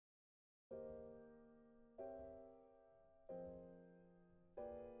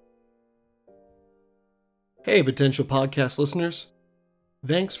Hey, Potential Podcast listeners.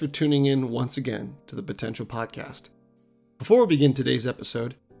 Thanks for tuning in once again to the Potential Podcast. Before we begin today's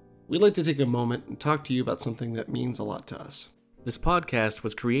episode, we'd like to take a moment and talk to you about something that means a lot to us. This podcast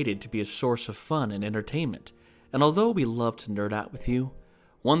was created to be a source of fun and entertainment, and although we love to nerd out with you,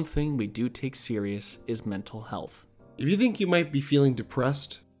 one thing we do take serious is mental health. If you think you might be feeling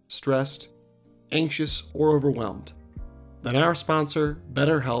depressed, stressed, anxious, or overwhelmed, then our sponsor,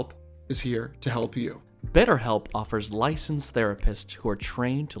 BetterHelp, is here to help you. BetterHelp offers licensed therapists who are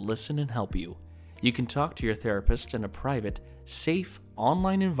trained to listen and help you. You can talk to your therapist in a private, safe,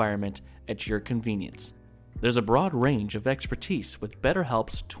 online environment at your convenience. There's a broad range of expertise with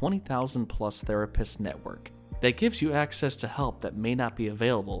BetterHelp's 20,000 plus therapist network that gives you access to help that may not be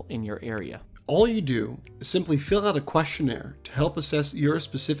available in your area. All you do is simply fill out a questionnaire to help assess your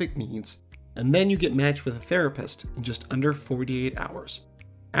specific needs, and then you get matched with a therapist in just under 48 hours.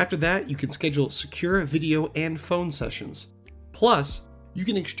 After that, you can schedule secure video and phone sessions. Plus, you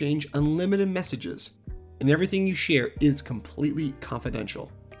can exchange unlimited messages, and everything you share is completely confidential.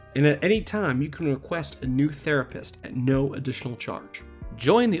 And at any time, you can request a new therapist at no additional charge.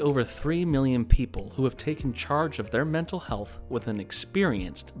 Join the over 3 million people who have taken charge of their mental health with an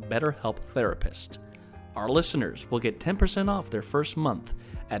experienced BetterHelp therapist. Our listeners will get 10% off their first month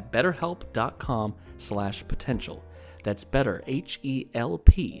at betterhelp.com/potential. That's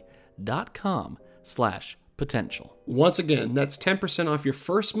betterhelp.com/potential. Once again, that's 10% off your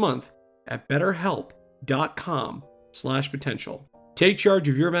first month at betterhelp.com/potential. Take charge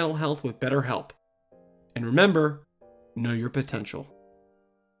of your mental health with BetterHelp. And remember, know your potential.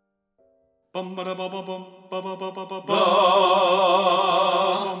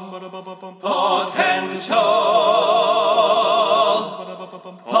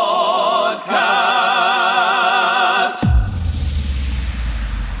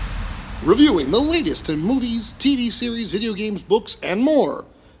 Reviewing the latest in movies, TV series, video games, books, and more.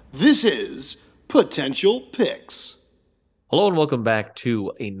 This is Potential Picks. Hello and welcome back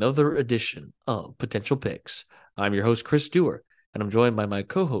to another edition of Potential Picks. I'm your host, Chris Dewar, and I'm joined by my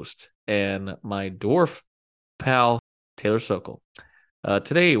co-host and my dwarf pal, Taylor Sokol.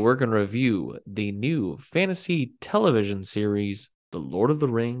 Today, we're going to review the new fantasy television series, The Lord of the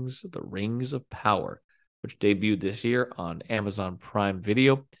Rings, The Rings of Power, which debuted this year on Amazon Prime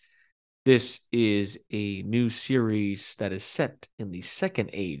Video. This is a new series that is set in the second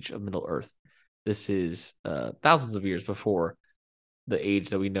age of Middle-earth. This is thousands of years before the age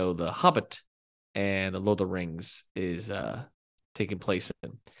that we know The Hobbit and The Lord of the Rings is taking place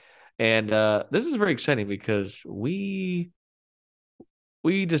in. And this is very exciting because we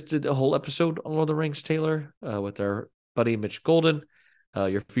just did a whole episode on Lord of the Rings, Taylor, with our buddy Mitch Golden,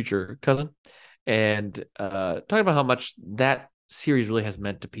 your future cousin, and talking about how much that series really has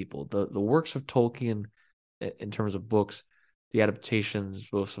meant to people. The works of Tolkien in terms of books, the adaptations,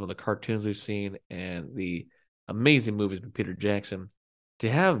 both some of the cartoons we've seen and the amazing movies by Peter Jackson,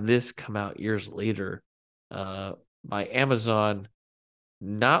 to have this come out years later by Amazon,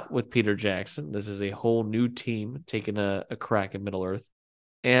 not with Peter Jackson. This is a whole new team taking a crack at Middle-earth,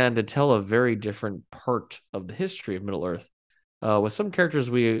 and to tell a very different part of the history of Middle-earth, with some characters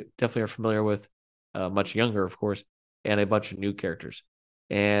we definitely are familiar with, much younger, of course, and a bunch of new characters.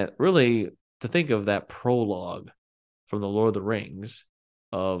 And really, to think of that prologue from the Lord of the Rings,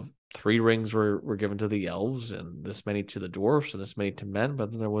 of 3 rings were given to the elves, and this many to the dwarfs, and this many to men, but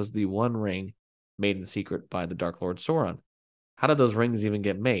then there was the one ring made in secret by the Dark Lord Sauron. How did those rings even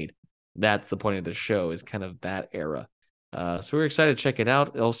get made? That's the point of the show, is kind of that era. So we're excited to check it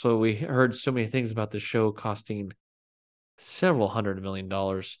out. Also, we heard so many things about the show costing several $100 million,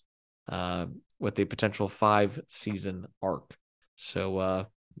 with a potential 5-season arc. So,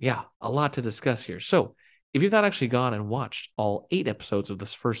 yeah, a lot to discuss here. So, if you've not actually gone and watched all 8 episodes of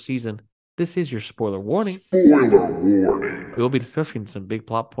this first season, this is your spoiler warning. Spoiler warning. We will be discussing some big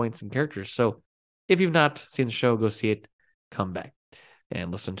plot points and characters. So, if you've not seen the show, go see it, come back,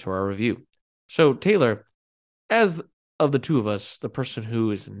 and listen to our review. So, Taylor, as of the two of us, the person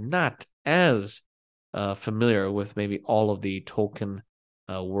who is not as familiar with maybe all of the Tolkien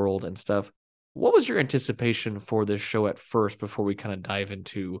world and stuff, what was your anticipation for this show at first before we kind of dive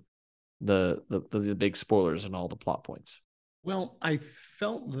into the big spoilers and all the plot points? Well, I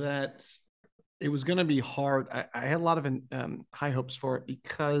felt that it was going to be hard. I had a lot of high hopes for it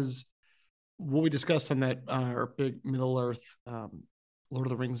because what we discussed on that our big Middle-earth Lord of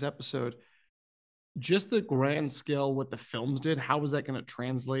the Rings episode, just the grand scale, what the films did, how was that going to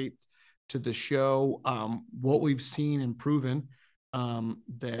translate to the show? What we've seen and proven,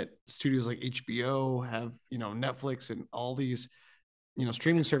 that studios like HBO have, Netflix and all these,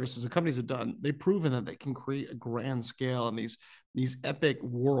 streaming services and companies have done, they've proven that they can create a grand scale and these epic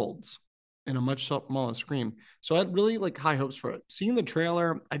worlds in a much smaller screen. So I had really like high hopes for it. Seeing the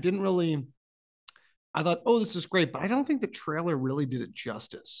trailer, I thought, oh, this is great, but I don't think the trailer really did it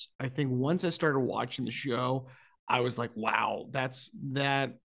justice. I think once I started watching the show, I was like, wow, that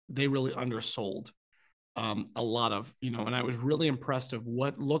they really undersold a lot of, and I was really impressed of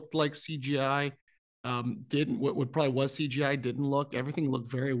what looked like CGI. Didn't what probably was CGI didn't look. Everything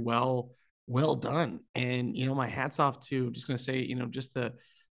looked very well done. And my hats off to, just gonna say, just the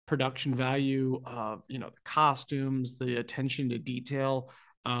production value of the costumes, the attention to detail,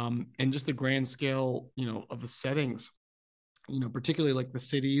 and just the grand scale of the settings, particularly like the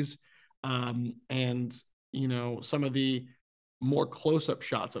cities, and some of the more close-up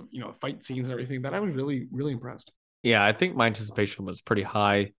shots of fight scenes and everything, that I was really really impressed. Yeah, I think my anticipation was pretty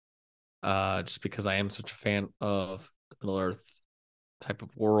high, just because I am such a fan of the Middle Earth type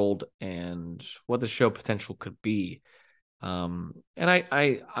of world and what the show potential could be. And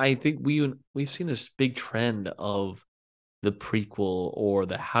I think we've seen this big trend of the prequel, or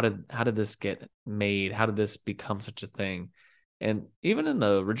the how did this get made? How did this become such a thing? And even in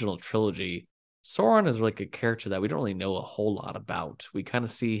the original trilogy, Sauron is like a character that we don't really know a whole lot about. We kind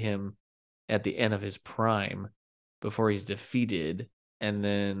of see him at the end of his prime before he's defeated, and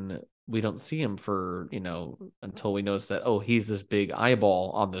then we don't see him for, until we notice that, oh, he's this big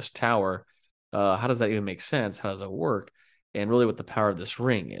eyeball on this tower. How does that even make sense? How does it work? And really what the power of this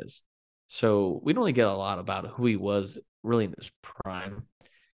ring is. So we don't really get a lot about who he was really in his prime.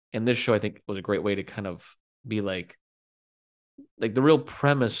 And this show, I think, was a great way to kind of be like the real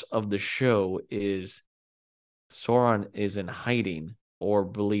premise of the show is Sauron is in hiding or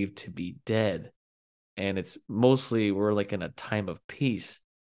believed to be dead. And it's mostly we're like in a time of peace.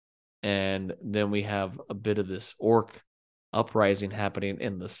 And then we have a bit of this orc uprising happening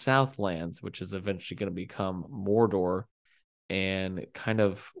in the Southlands, which is eventually going to become Mordor, and kind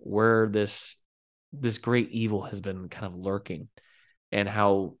of where this great evil has been kind of lurking, and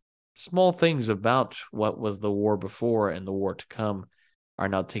how small things about what was the war before and the war to come are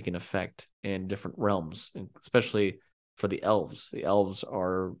now taking effect in different realms, and especially for the elves. The elves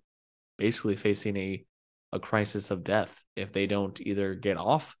are basically facing a crisis of death if they don't either get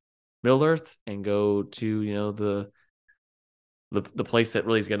off Middle Earth and go to the place that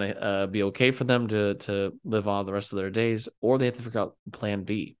really is going to be okay for them to live on the rest of their days, or they have to figure out plan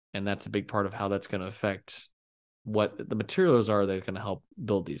B. And that's a big part of how that's going to affect what the materials are that are going to help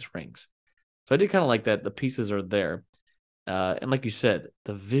build these rings. So I did kind of like that the pieces are there. And like you said,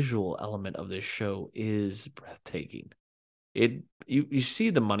 the visual element of this show is breathtaking. You see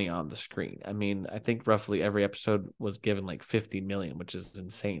the money on the screen. I mean, I think roughly every episode was given like 50 million, which is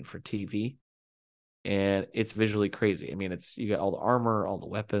insane for TV. And it's visually crazy. I mean, you got all the armor, all the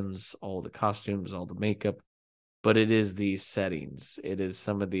weapons, all the costumes, all the makeup, but it is these settings. It is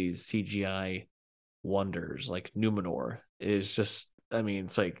some of these CGI wonders, like Numenor is just, I mean,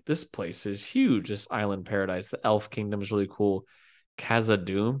 it's like this place is huge. This island paradise, the Elf Kingdom is really cool.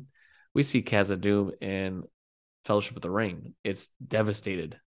 Khazad-dûm, we see Khazad-dûm in Fellowship of the Ring. It's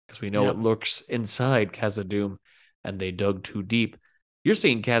devastated because we know it lurks inside Khazad-dûm, and they dug too deep. You're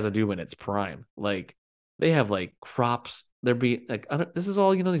seeing Khazad-dûm in its prime. Like they have like crops. They're being like, this is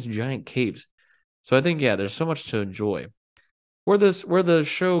all, these giant caves. So I think, yeah, there's so much to enjoy. Where the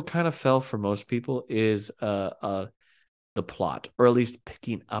show kind of fell for most people is the plot, or at least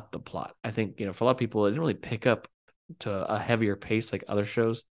picking up the plot. I think, for a lot of people, it didn't really pick up to a heavier pace like other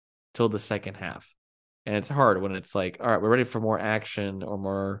shows till the second half. And it's hard when it's like, all right, we're ready for more action or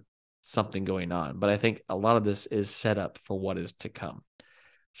more something going on. But I think a lot of this is set up for what is to come.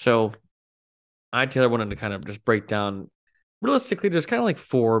 So Taylor, wanted to kind of just break down realistically, there's kind of like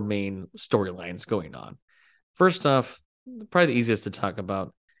four main storylines going on. First off, probably the easiest to talk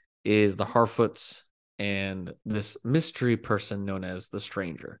about is the Harfoots and this mystery person known as the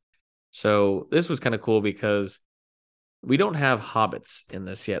Stranger. So this was kind of cool because we don't have hobbits in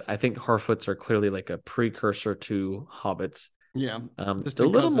this yet. I think Harfoots are clearly like a precursor to hobbits. Yeah. Just a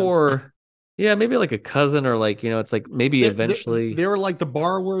little more, yeah, maybe like a cousin, or like, it's like maybe eventually. They were like the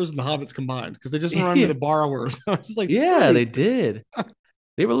borrowers and the hobbits combined, because they just remind me of the borrowers. I was like, yeah, wait. they did.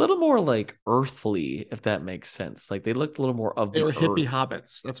 They were a little more like earthly, if that makes sense. Like they looked a little more of they the were earth. Hippie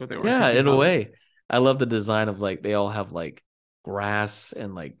hobbits. That's what they were. Yeah, in a way. I love the design of like they all have like grass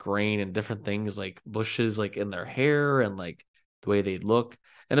and like grain and different things, like bushes like in their hair, and like the way they look.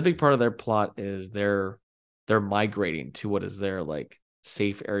 And a big part of their plot is they're migrating to what is their like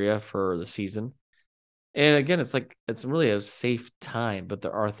safe area for the season. And again, it's like it's really a safe time, but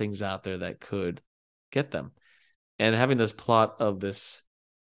there are things out there that could get them. and having this plot of this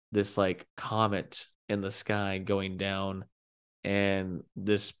like comet in the sky going down, and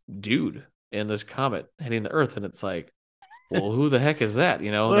this dude in this comet hitting the Earth, and it's like, well, who the heck is that?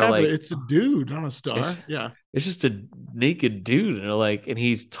 You know, and What they're happened? like, It's a dude, not a it's star. Yeah. it's just a naked dude, and they're like, and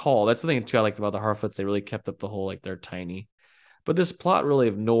he's tall. That's the thing too I liked about the Harfoots. They really kept up the whole like they're tiny. But this plot really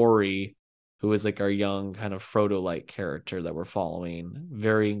of Nori, who is like our young kind of Frodo-like character that we're following,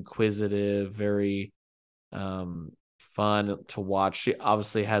 very inquisitive, very fun to watch. She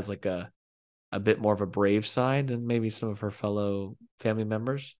obviously has like a bit more of a brave side than maybe some of her fellow family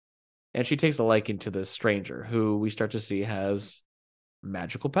members. And she takes a liking to this stranger who we start to see has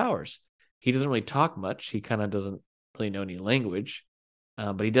magical powers. He doesn't really talk much. He kind of doesn't really know any language,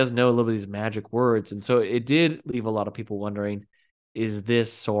 but he does know a little bit of these magic words. And so it did leave a lot of people wondering, is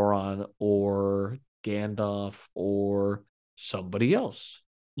this Sauron or Gandalf or somebody else?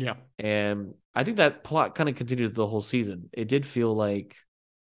 Yeah. And I think that plot kind of continued the whole season. It did feel like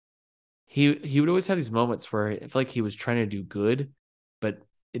he would always have these moments where I feel like he was trying to do good, but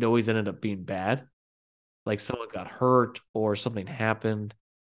it always ended up being bad. Like someone got hurt or something happened,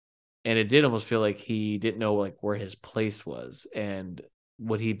 and it did almost feel like he didn't know like where his place was, and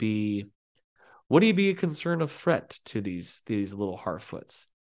would he be a concern of threat to these little Harfoots?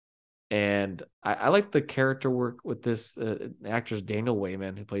 And I like the character work with this actor's Daniel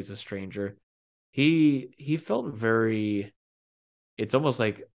Wayman, who plays a stranger. He felt very. It's almost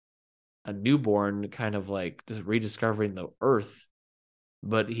like a newborn, kind of like just rediscovering the Earth,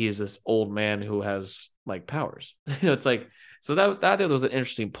 but he's this old man who has like powers. It's like, so that was an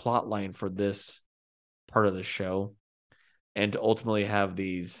interesting plot line for this part of the show, and to ultimately have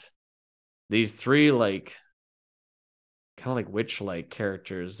these three like kind of like witch like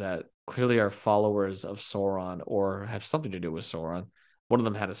characters that clearly are followers of Sauron or have something to do with Sauron. One of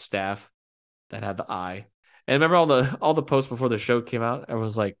them had a staff that had the eye. And remember all the posts before the show came out, everyone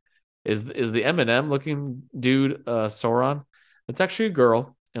was like, is the Eminem looking dude Sauron? It's actually a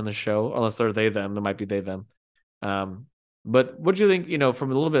girl in the show, unless they're they them. There might be they them. But what do you think? You know,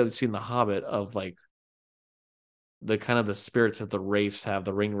 from a little bit of seeing The Hobbit, of like the kind of the spirits that the wraiths have,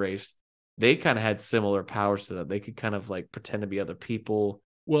 the ring wraiths, they kind of had similar powers to that. They could kind of like pretend to be other people.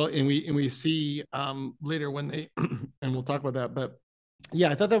 Well, and we see later when they and we'll talk about that, but yeah,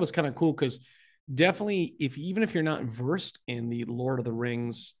 I thought that was kind of cool because definitely if even if you're not versed in the Lord of the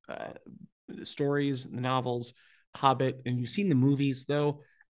Rings stories, the novels, Hobbit, and you've seen the movies though,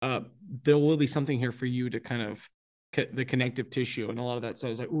 there will be something here for you to kind of the connective tissue and a lot of that. So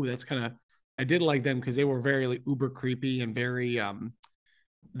I was like, ooh, that's kind of I did like them because they were very like uber creepy and very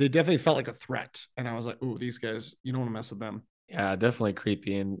they definitely felt like a threat. And I was like, ooh, these guys, you don't want to mess with them. Yeah, definitely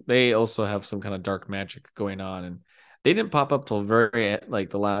creepy. And they also have some kind of dark magic going on. And they didn't pop up till very like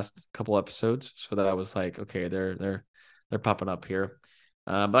the last couple episodes. So that was like, okay, they're popping up here.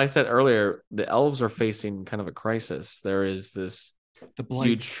 But I said earlier, the elves are facing kind of a crisis. There is this The blight.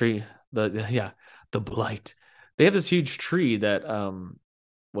 huge tree. The blight. They have this huge tree that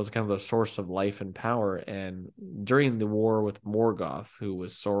was kind of the source of life and power. And during the war with Morgoth, who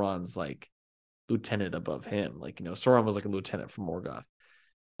was Sauron's like lieutenant above him, like, you know, Sauron was like a lieutenant from Morgoth.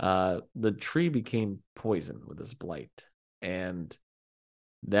 The tree became poisoned with this blight, and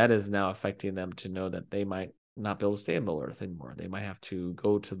that is now affecting them to know that they might not be able to stay in Middle Earth anymore. They might have to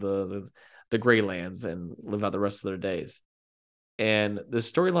go to the Grey Lands and live out the rest of their days. And the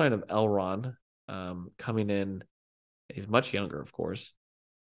storyline of Elrond coming in, he's much younger, of course,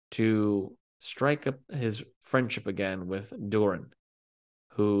 to strike up his friendship again with Durin,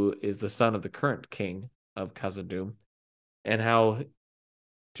 who is the son of the current king of Khazad-dûm, and how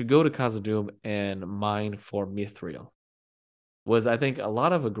to go to Khazad-dûm and mine for Mithril was, I think, a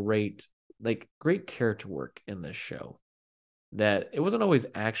lot of a great character work in this show. That it wasn't always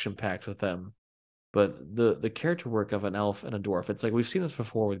action packed with them, but the character work of an elf and a dwarf. It's like we've seen this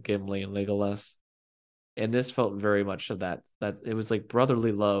before with Gimli and Legolas, and this felt very much of that. That it was like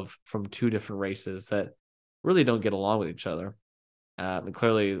brotherly love from two different races that really don't get along with each other. And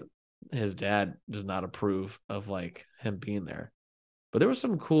clearly, his dad does not approve of like him being there. But there was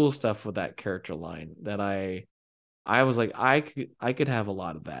some cool stuff with that character line that I was like, I could have a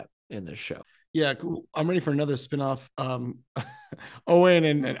lot of that in this show. Yeah, cool. I'm ready for another spinoff. Owen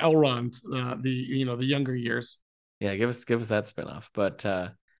and Elrond, the younger years. Yeah, give us that spinoff. But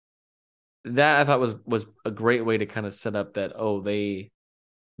that I thought was a great way to kind of set up that, oh, they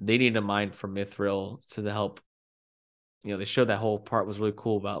need a mine for Mithril to help. You know, they showed that whole part was really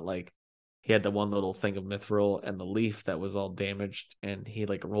cool about like he had the one little thing of Mithril and the leaf that was all damaged, and he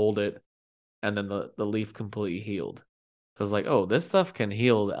like rolled it, and then the leaf completely healed. So I was like, oh, this stuff can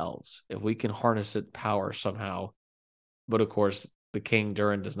heal the elves if we can harness it power somehow. But of course, the king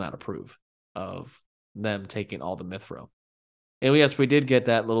Durin does not approve of them taking all the Mithril. And yes, we did get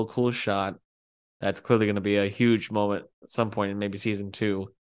that little cool shot. That's clearly going to be a huge moment at some point in maybe season 2.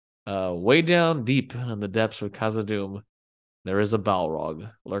 Way down deep in the depths of Khazad-dûm, there is a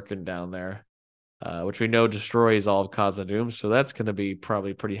Balrog lurking down there, which we know destroys all of Khazad-dûm. So that's going to be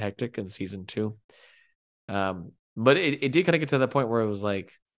probably pretty hectic in season 2. But it did kind of get to that point where it was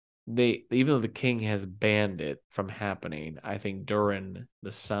like, even though the king has banned it from happening, I think Durin,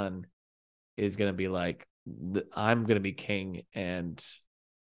 the son, is going to be like, I'm going to be king, and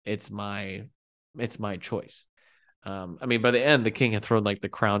it's my choice. I mean, by the end, the king had thrown like the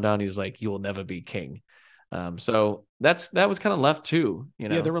crown down. He's like, you will never be king. So that was kind of left too, you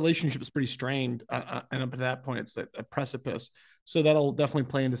know. Yeah, the relationship is pretty strained, and up to that point, it's a precipice. So that'll definitely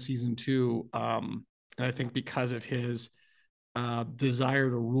play into season 2. And I think because of his desire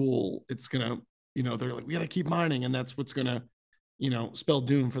to rule, it's gonna, they're like, we gotta keep mining, and that's what's gonna, spell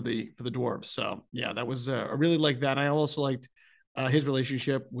doom for the dwarves. So yeah, that was I really like that. I also liked his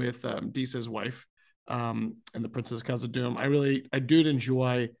relationship with Disa's wife, and the Princess Khazad-dûm. I did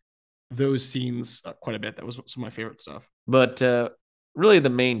enjoy those scenes quite a bit. That was some of my favorite stuff. But really, the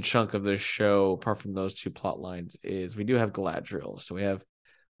main chunk of this show, apart from those 2 plot lines, is we do have Galadriel. So we have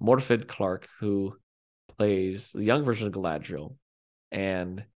Morfydd Clark, who plays the young version of Galadriel,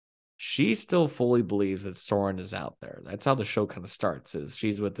 and she still fully believes that Sauron is out there. That's how the show kind of starts, is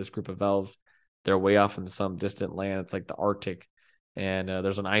she's with this group of elves. They're way off in some distant land. It's like the Arctic, and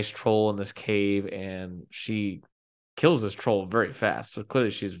there's an ice troll in this cave, and she kills this troll very fast. So clearly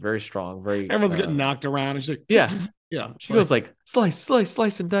she's very strong. Everyone's getting knocked around, and she's like, yeah. She goes like, slice, slice,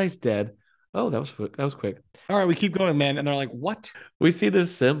 slice, and dice, dead. Oh, that was quick. All right, we keep going, man. And they're like, what? We see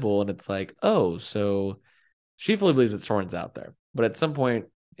this symbol, and it's like, oh, so she fully believes that Sauron's out there. But at some point,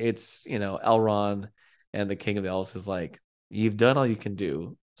 it's, Elrond and the King of the Elves is like, you've done all you can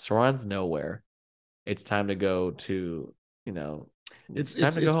do. Sauron's nowhere. It's time to go to, it's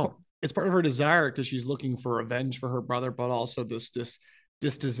time to go home. It's part of her desire, because she's looking for revenge for her brother, but also this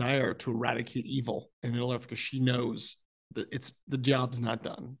desire to eradicate evil in Middle Earth, because she knows that the job's not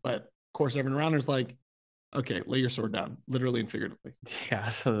done. But of course, everyone around her's like, okay, lay your sword down, literally and figuratively. Yeah,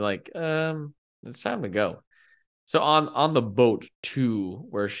 so like, it's time to go. So on the boat to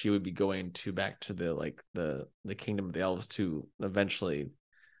where she would be going to back to the kingdom of the elves to eventually,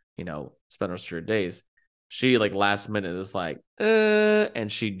 spend the rest of her days, she like last minute is like,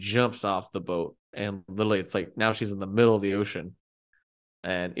 and she jumps off the boat, and literally it's like now she's in the middle of the ocean.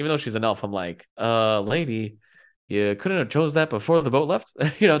 And even though she's an elf, I'm like, lady, you couldn't have chose that before the boat left.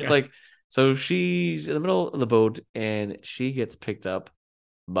 It's like, so she's in the middle of the boat, and she gets picked up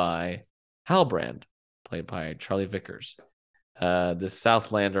by Halbrand, played by Charlie Vickers, this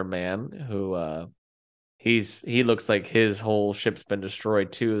Southlander man who he looks like his whole ship's been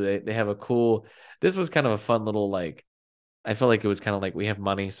destroyed too. They have a cool. This was kind of a fun little, like, I felt like it was kind of like, we have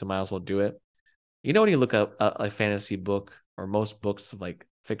money, so might as well do it. When you look up a fantasy book, or most books of like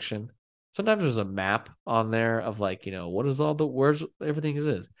fiction, sometimes there's a map on there of like, what is where's everything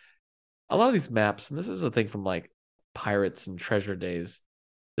is. A lot of these maps, and this is a thing from like pirates and treasure days,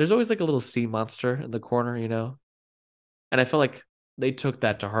 there's always like a little sea monster in the corner, and I feel like they took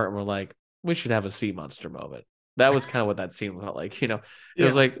that to heart and were like, we should have a sea monster moment. That was kind of what that scene felt like. It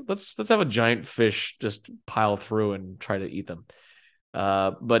was like, let's have a giant fish just pile through and try to eat them.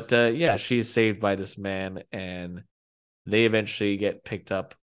 But she's saved by this man, and they eventually get picked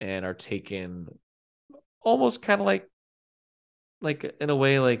up and are taken almost kind of like in a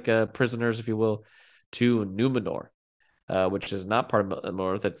way, like prisoners, if you will, to Numenor, which is not part of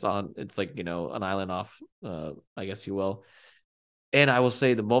North. It's like, an island off, I guess you will. And I will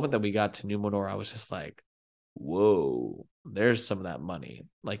say, the moment that we got to Numenor, I was just like, whoa, there's some of that money.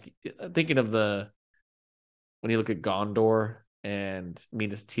 Like, thinking of when you look at Gondor and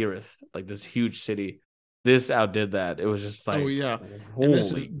Minas Tirith, like this huge city, this outdid that. It was just like, oh yeah. And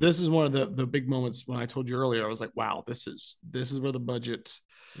this is one of the big moments when I told you earlier. I was like, wow, this is where the budget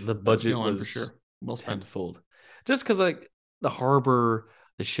was for sure. Well spent. Tenfold. Just because like the harbor,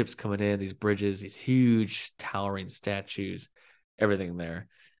 the ships coming in, these bridges, these huge towering statues, everything there.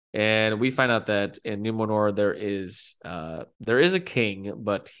 And we find out that in Numenor there is a king,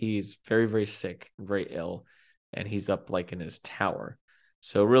 but he's very, very sick, very ill, and he's up like in his tower.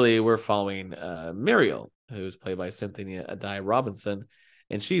 So really, we're following Miriel, who's played by Cynthia Adai Robinson,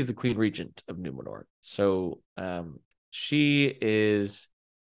 and she's the Queen Regent of Numenor. So she is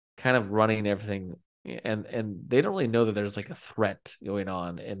kind of running everything, and they don't really know that there's like a threat going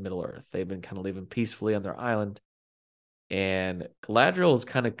on in Middle Earth. They've been kind of living peacefully on their island, and Galadriel is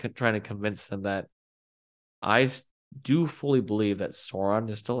kind of trying to convince them that do fully believe that Sauron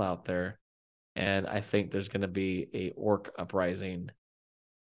is still out there, and I think there's going to be a orc uprising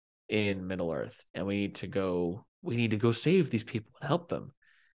in Middle Earth, and we need to go save these people and help them.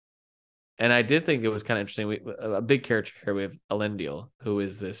 And I did think it was kind of interesting. A big character here, we have Elendil, who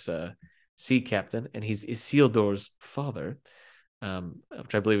is this sea captain, and he's Isildur's father,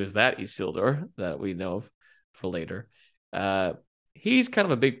 which I believe is that Isildur that we know of for later. He's kind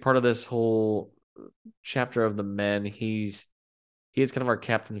of a big part of this whole chapter of the men. He's kind of our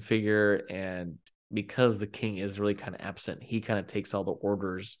captain figure, and because the king is really kind of absent, he kind of takes all the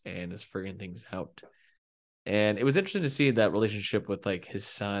orders and is figuring things out. And it was interesting to see that relationship with like his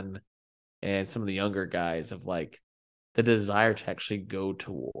son and some of the younger guys of like the desire to actually go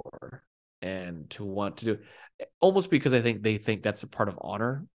to war and to want to do, almost because I think they think that's a part of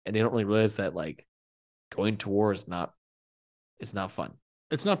honor, and they don't really realize that like going to war is not, it's not fun.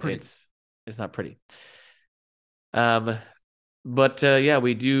 It's not pretty. It's not pretty. But yeah,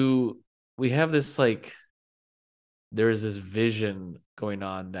 we have this like, there is this vision going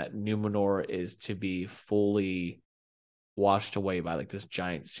on that Numenor is to be fully washed away by like this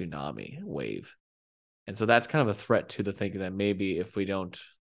giant tsunami wave. And so that's kind of a threat to the thinking that maybe if we don't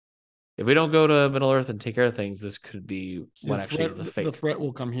go to Middle Earth and take care of things, this could be what actually is the fate. The threat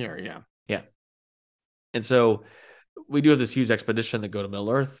will come here, yeah. Yeah. And so we do have this huge expedition that go to Middle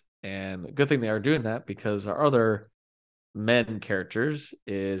Earth, and good thing they are doing that, because our other men characters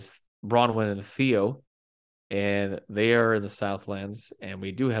is Bronwyn and Theo, and they are in the Southlands, and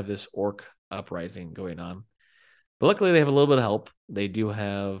we do have this orc uprising going on. But luckily they have a little bit of help. They do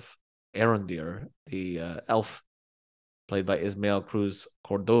have Arondir, the elf, played by Ismael Cruz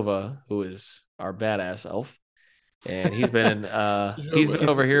Cordova, who is our badass elf. And he's been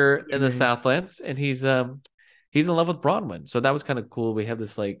over here in the Southlands, and he's in love with Bronwyn. So that was kind of cool. We have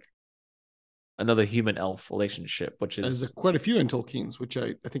this like another human elf relationship, which is there's quite a few in Tolkien's, which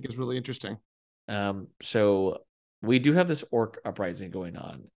I think is really interesting. So we do have this orc uprising going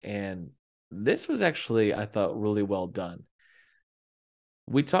on, and this was actually, I thought, really well done.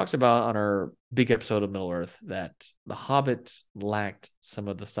 We talked about on our big episode of Middle Earth that The Hobbit lacked some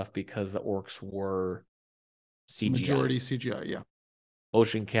of the stuff because the orcs were CGI. Majority CGI, yeah.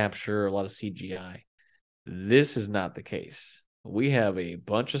 Motion capture, a lot of CGI. This is not the case. We have a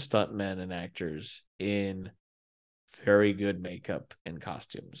bunch of stuntmen and actors in very good makeup and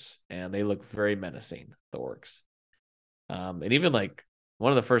costumes, and they look very menacing, the orcs. And even like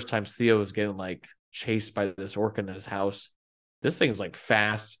one of the first times Theo was getting like chased by this orc in his house, this thing's like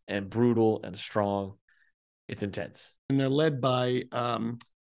fast and brutal and strong. It's intense. And they're led by an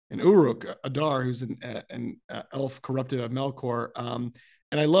Uruk, Adar, who's an elf corrupted by Melkor.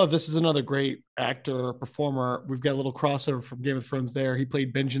 And I love, this is another great actor, performer. We've got a little crossover from Game of Thrones there. He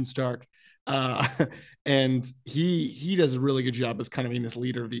played Benjen Stark. And he does a really good job as kind of being this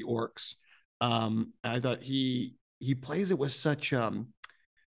leader of the orcs. I thought he plays it with such a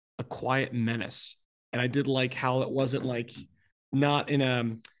quiet menace. And I did like how it wasn't like, not in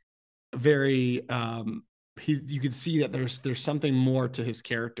a very you could see that there's something more to his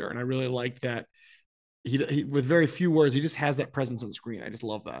character, and I really like that he with very few words he just has that presence on the screen. I just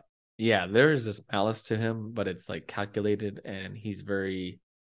love that. Yeah, there's this malice to him, but it's like calculated, and he's very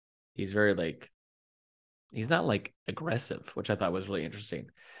like, he's not like aggressive, which I thought was really interesting.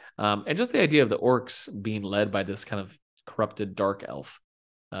 And just the idea of the orcs being led by this kind of corrupted dark elf,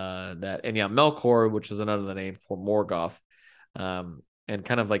 Melkor, which is another name for Morgoth. And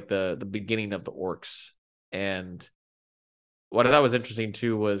kind of like the beginning of the orcs. And what I thought was interesting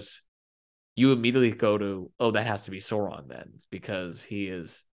too was you immediately go to, oh, that has to be Sauron then, because he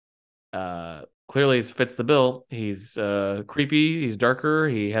is clearly fits the bill. He's creepy, he's darker,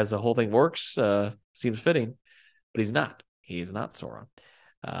 he has the whole thing works, seems fitting, but he's not. He's not Sauron.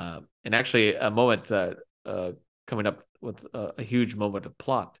 And actually a moment coming up with a huge moment of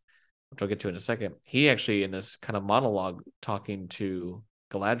plot, which I'll get to in a second. He actually, in this kind of monologue talking to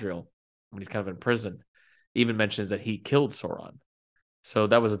Galadriel when he's kind of in prison, even mentions that he killed Sauron. So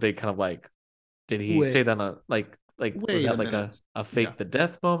that was a big kind of like, did he say that on like was that like a fake the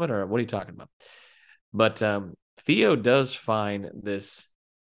death moment, or what are you talking about? But Theo does find this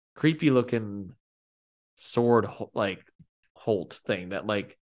creepy looking sword like Holt thing that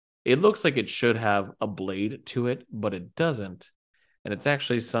like, it looks like it should have a blade to it, but it doesn't. And it's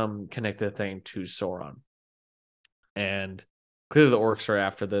actually some connected thing to Sauron. And clearly the orcs are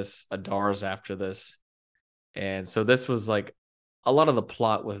after this. Adar's after this. And so this was like a lot of the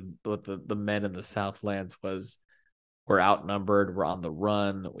plot with the men in the Southlands was, we're outnumbered, we're on the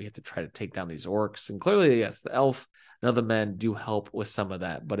run, we have to try to take down these orcs. And clearly, yes, the elf and other men do help with some of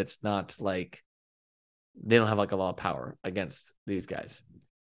that, but it's not like they don't have like a lot of power against these guys.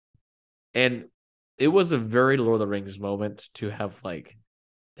 And it was a very Lord of the Rings moment to have like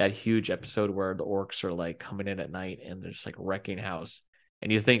that huge episode where the orcs are like coming in at night and they're just like wrecking house,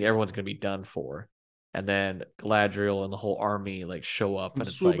 and you think everyone's gonna be done for, and then Galadriel and the whole army like show up, I'm and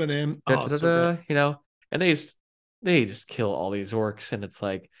it's like swooping in. da, Oh, da, da, so good. da, you know, and they just kill all these orcs, and it's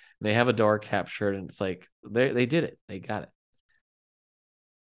like they have Adar captured, and it's like they did it, they got it.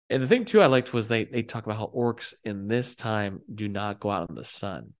 And the thing too I liked was they talk about how orcs in this time do not go out in the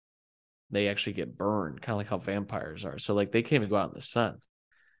sun. They actually get burned, kind of like how vampires are. So like they can't even go out in the sun.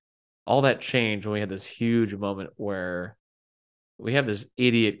 All that changed when we had this huge moment where we have this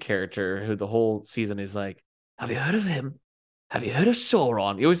idiot character who the whole season is like, have you heard of him? Have you heard of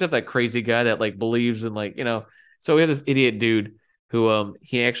Sauron? You always have that crazy guy that like believes in like, so we have this idiot dude who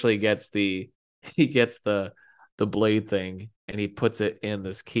he actually gets he gets the blade thing and he puts it in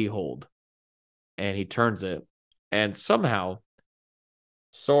this keyhole and he turns it, and somehow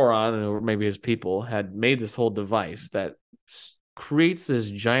Sauron or maybe his people had made this whole device that creates this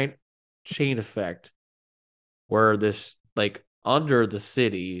giant chain effect where this like under the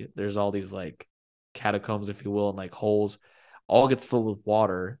city there's all these like catacombs, if you will, and like holes, all gets filled with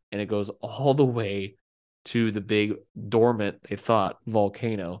water, and it goes all the way to the big dormant, they thought,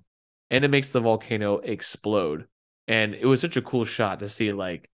 volcano, and it makes the volcano explode. And it was such a cool shot to see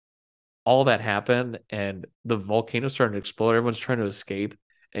like all that happen, and the volcano starting to explode, everyone's trying to escape,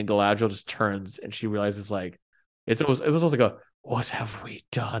 and Galadriel just turns and she realizes like it was like a what have we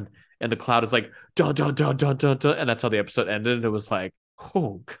done? And the cloud is like dun dun dun dun dun dun, and that's how the episode ended. And it was like,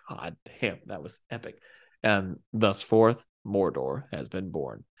 oh god damn, that was epic. And thus forth, Mordor has been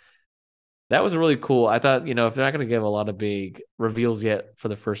born. That was really cool. I thought, if they're not going to give a lot of big reveals yet for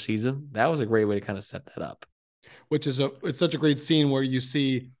the first season, that was a great way to kind of set that up. Which is it's such a great scene where you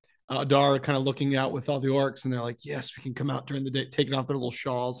see Dar kind of looking out with all the orcs, and they're like, "Yes, we can come out during the day, taking off their little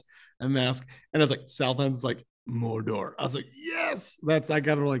shawls and mask." And it's like Southend's like Mordor. I was like, "Yes!" I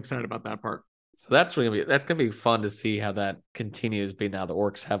got really excited about that part. So that's gonna be fun to see how that continues. Being now the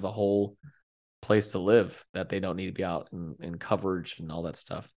orcs have the whole place to live, that they don't need to be out in coverage and all that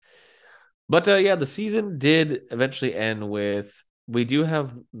stuff. But yeah, the season did eventually end with we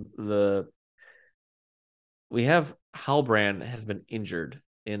have Halbrand has been injured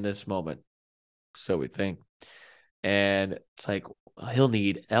in this moment, so we think. And it's like he'll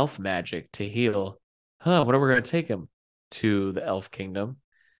need elf magic to heal. What are we going to take him to the elf kingdom,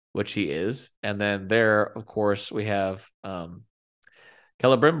 which he is. And then there, of course, we have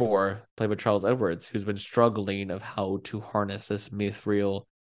Celebrimbor, played by Charles Edwards, who's been struggling of how to harness this mithril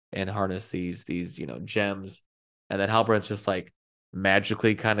and harness these gems. And then Halbrand's just like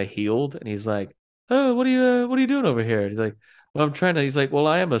magically kind of healed, and he's like, "Oh, what are you doing over here?" And he's like, "Well, I'm trying to." He's like, "Well,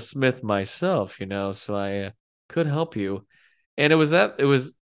 I am a smith myself, so I could help you." And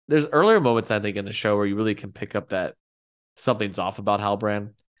there's earlier moments I think in the show where you really can pick up that something's off about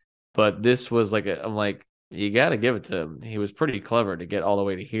Halbrand, but this was like I'm like, you got to give it to him. He was pretty clever to get all the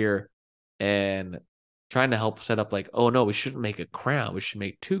way to here and trying to help set up like, oh no, we shouldn't make a crown. We should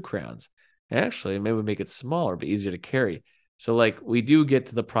make two crowns. Actually, maybe we make it smaller, but easier to carry. So like we do get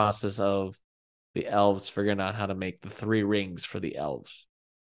to the process of the elves figuring out how to make the three rings for the elves.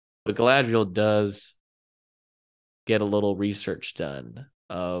 But Galadriel does get a little research done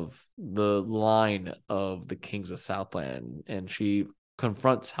of the line of the kings of Southland, and she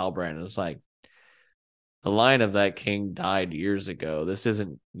confronts Halbrand and is like, the line of that king died years ago. This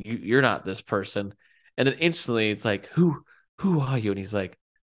isn't you. You're not this person. And then instantly it's like, who are you? And he's like,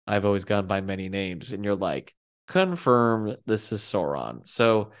 I've always gone by many names. And you're like, confirm this is Sauron.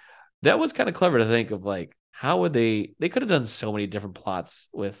 So that was kind of clever to think of like, how would they could have done so many different plots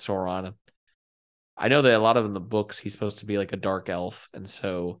with Sauron. I know that a lot of in the books, he's supposed to be like a dark elf. And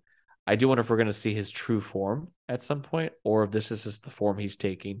so I do wonder if we're going to see his true form at some point, or if this is just the form he's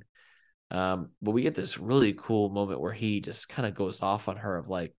taking. But we get this really cool moment where he just kind of goes off on her of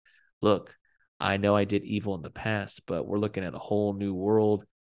like, look, I know I did evil in the past, but we're looking at a whole new world.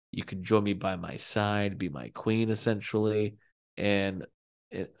 You can join me by my side, be my queen, essentially. And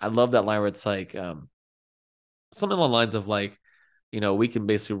I love that line where it's like something along the lines of like, we can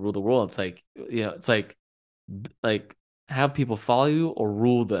basically rule the world. It's like, it's like have people follow you or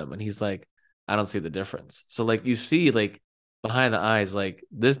rule them. And he's like, I don't see the difference. So like you see like behind the eyes, like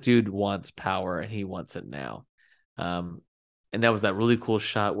this dude wants power and he wants it now. And that was that really cool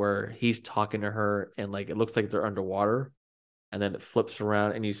shot where he's talking to her and like it looks like they're underwater, and then it flips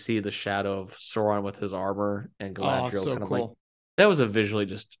around and you see the shadow of Sauron with his armor and Galadriel So kind of cool. like that was a visually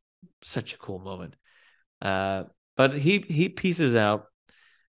just such a cool moment. But he pieces out,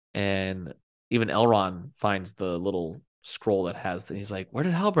 and even Elrond finds the little scroll that has, and he's like, "Where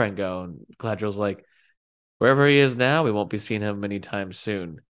did Halbrand go?" And Galadriel's like, "Wherever he is now, we won't be seeing him anytime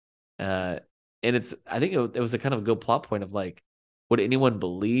soon." Uh, and I think it was a kind of a good plot point of like, would anyone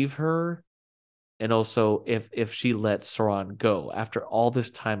believe her? And also, if she let Sauron go after all this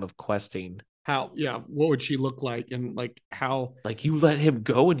time of questing, what would she look like, and like like you let him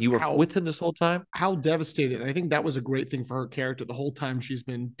go and you were how with him this whole time. how devastated. And I think that was a great thing for her character. The whole time she's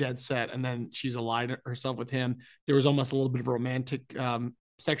been dead set, and then she's allied herself with him. There was almost a little bit of romantic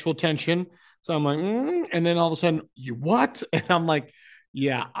sexual tension. So I'm like, and then all of a sudden, you what? And I'm like,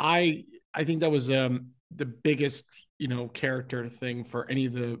 yeah, I think that was the biggest character thing for any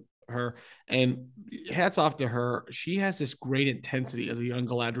of the her. And hats off to her. She has this great intensity as a young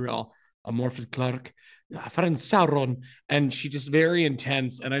Galadriel, a Morphin Clark, Friend Sauron, and she just very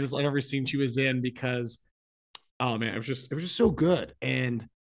intense. And I just love every scene she was in because, oh man, it was just so good. And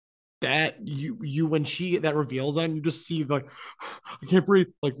that you when she that reveals on you just see like I can't breathe.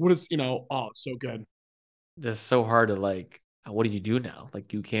 Like what is oh so good. Just so hard to like, what do you do now?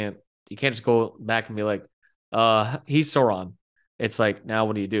 Like you can't just go back and be like, he's Sauron. It's like, now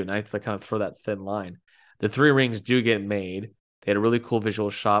what do you do? And I have to kind of throw that thin line. The three rings do get made. They had a really cool visual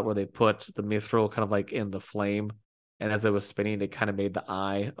shot where they put the mithril kind of like in the flame, and as it was spinning, it kind of made the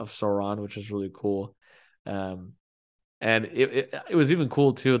eye of Sauron, which was really cool. Um, and it was even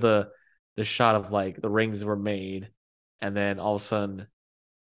cool too, the shot of like the rings were made, and then all of a sudden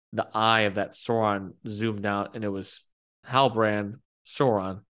the eye of that Sauron zoomed out, and it was Halbrand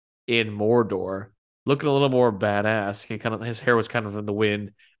Sauron in Mordor, looking a little more badass. His hair was kind of in the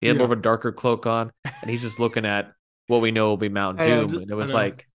wind. He had more of a darker cloak on, and he's just looking at what we know will be Mount Doom. And it was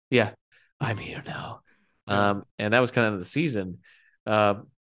like, yeah, I'm here now. And that was kind of the season. The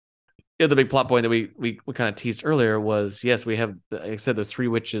big plot point that we kind of teased earlier was, yes, we have, like I said, the three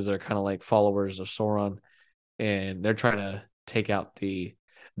witches are kind of like followers of Sauron, and they're trying to take out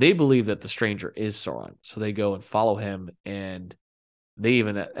they believe that the stranger is Sauron, so they go and follow him, and they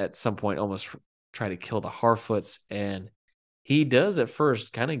even at some point almost try to kill the Harfoots, and he does at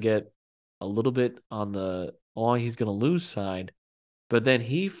first kind of get a little bit on the he's gonna lose side, but then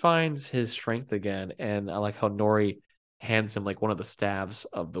he finds his strength again, and I like how Nori hands him like one of the staves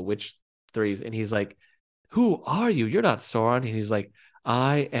of the witch threes, and he's like, "Who are you? You're not Sauron." And he's like,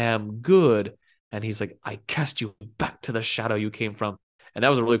 "I am good." And he's like, "I cast you back to the shadow you came from." And that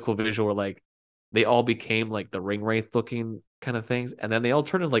was a really cool visual where like they all became like the ring wraith looking kind of things, and then they all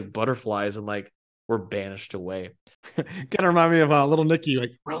turned into like butterflies and like were banished away. Kind of remind me of Little Nicky,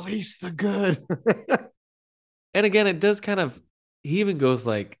 like release the good. And again, it does kind of. He even goes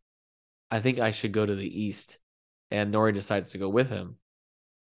like, "I think I should go to the east," and Nori decides to go with him,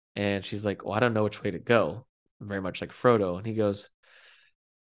 and she's like, "Well, I don't know which way to go." Very much like Frodo, and he goes,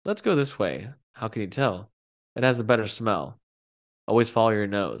 "Let's go this way." How can you tell? It has a better smell. Always follow your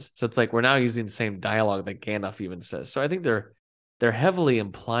nose. So it's like we're now using the same dialogue that Gandalf even says. So I think they're heavily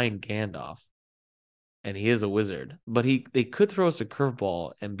implying Gandalf, and he is a wizard, but they could throw us a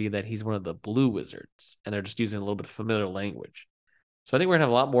curveball and be that he's one of the blue wizards, and they're just using a little bit of familiar language. So I think we're gonna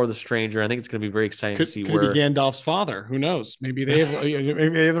have a lot more of the stranger. I think it's gonna be very exciting to see could it be Gandalf's father? Who knows? Maybe they have.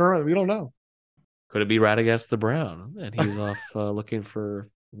 We don't know. Could it be Radagast the Brown, and he's off looking for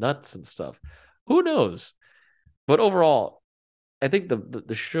nuts and stuff? Who knows? But overall, I think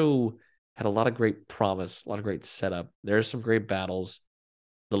the show had a lot of great promise, a lot of great setup. There's some great battles.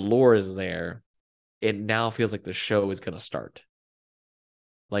 The lore is there. It now feels like the show is going to start.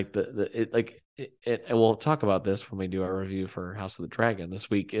 Like and we'll talk about this when we do our review for House of the Dragon. This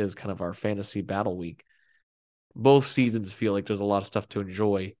week is kind of our fantasy battle week. Both seasons feel like there's a lot of stuff to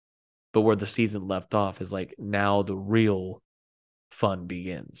enjoy, but where the season left off is like now the real fun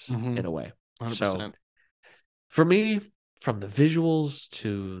begins in a way. 100%. So for me, from the visuals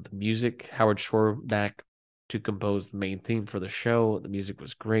to the music, Howard Shore back to compose the main theme for the show. The music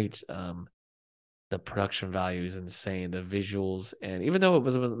was great. The production value is insane. The visuals, and even though it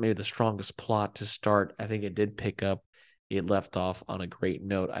wasn't maybe the strongest plot to start, I think it did pick up. It left off on a great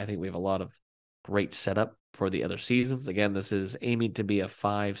note. I think we have a lot of great setup for the other seasons. Again, this is aiming to be a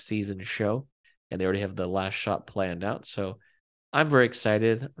 5-season show, and they already have the last shot planned out. So I'm very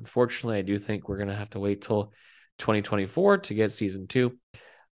excited. Unfortunately, I do think we're going to have to wait till 2024 to get season 2.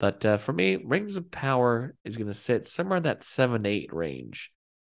 But for me, Rings of Power is going to sit somewhere in that 7-8 range.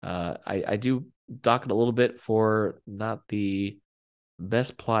 I do dock it a little bit for not the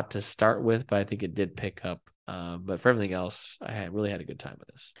best plot to start with, but I think it did pick up. But for everything else, I really had a good time with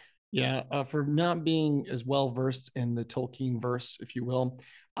this. Yeah, for not being as well versed in the Tolkien verse, if you will,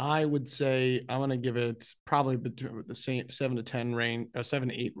 I would say I'm going to give it probably the same 7 to 10 range, 7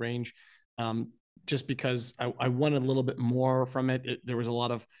 to 8 range. just because I wanted a little bit more from it. There was a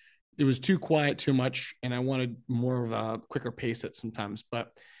lot of, it was too quiet, too much, and I wanted more of a quicker pace at sometimes.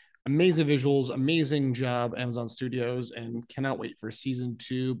 But amazing visuals, amazing job, Amazon Studios, and cannot wait for season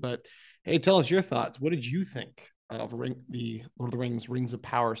 2. But hey, tell us your thoughts. What did you think of the Lord of the Rings Rings of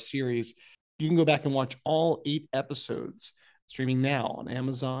Power series? You can go back and watch all 8 episodes streaming now on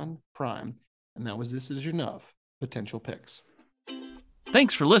Amazon Prime. And that was this edition of Potential Picks.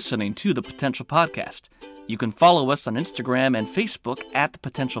 Thanks for listening to the Potential Podcast. You can follow us on Instagram and Facebook at the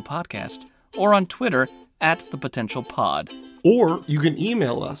Potential Podcast, or on Twitter at the Potential Pod. Or you can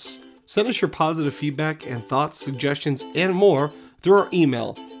email us. Send us your positive feedback and thoughts, suggestions, and more through our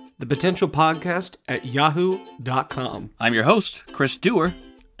email, thepotentialpodcast@yahoo.com. I'm your host, Chris Dewar.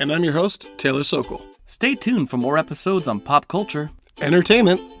 And I'm your host, Taylor Sokol. Stay tuned for more episodes on pop culture,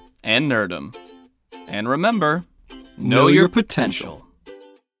 entertainment, and nerdom. And remember, know your potential.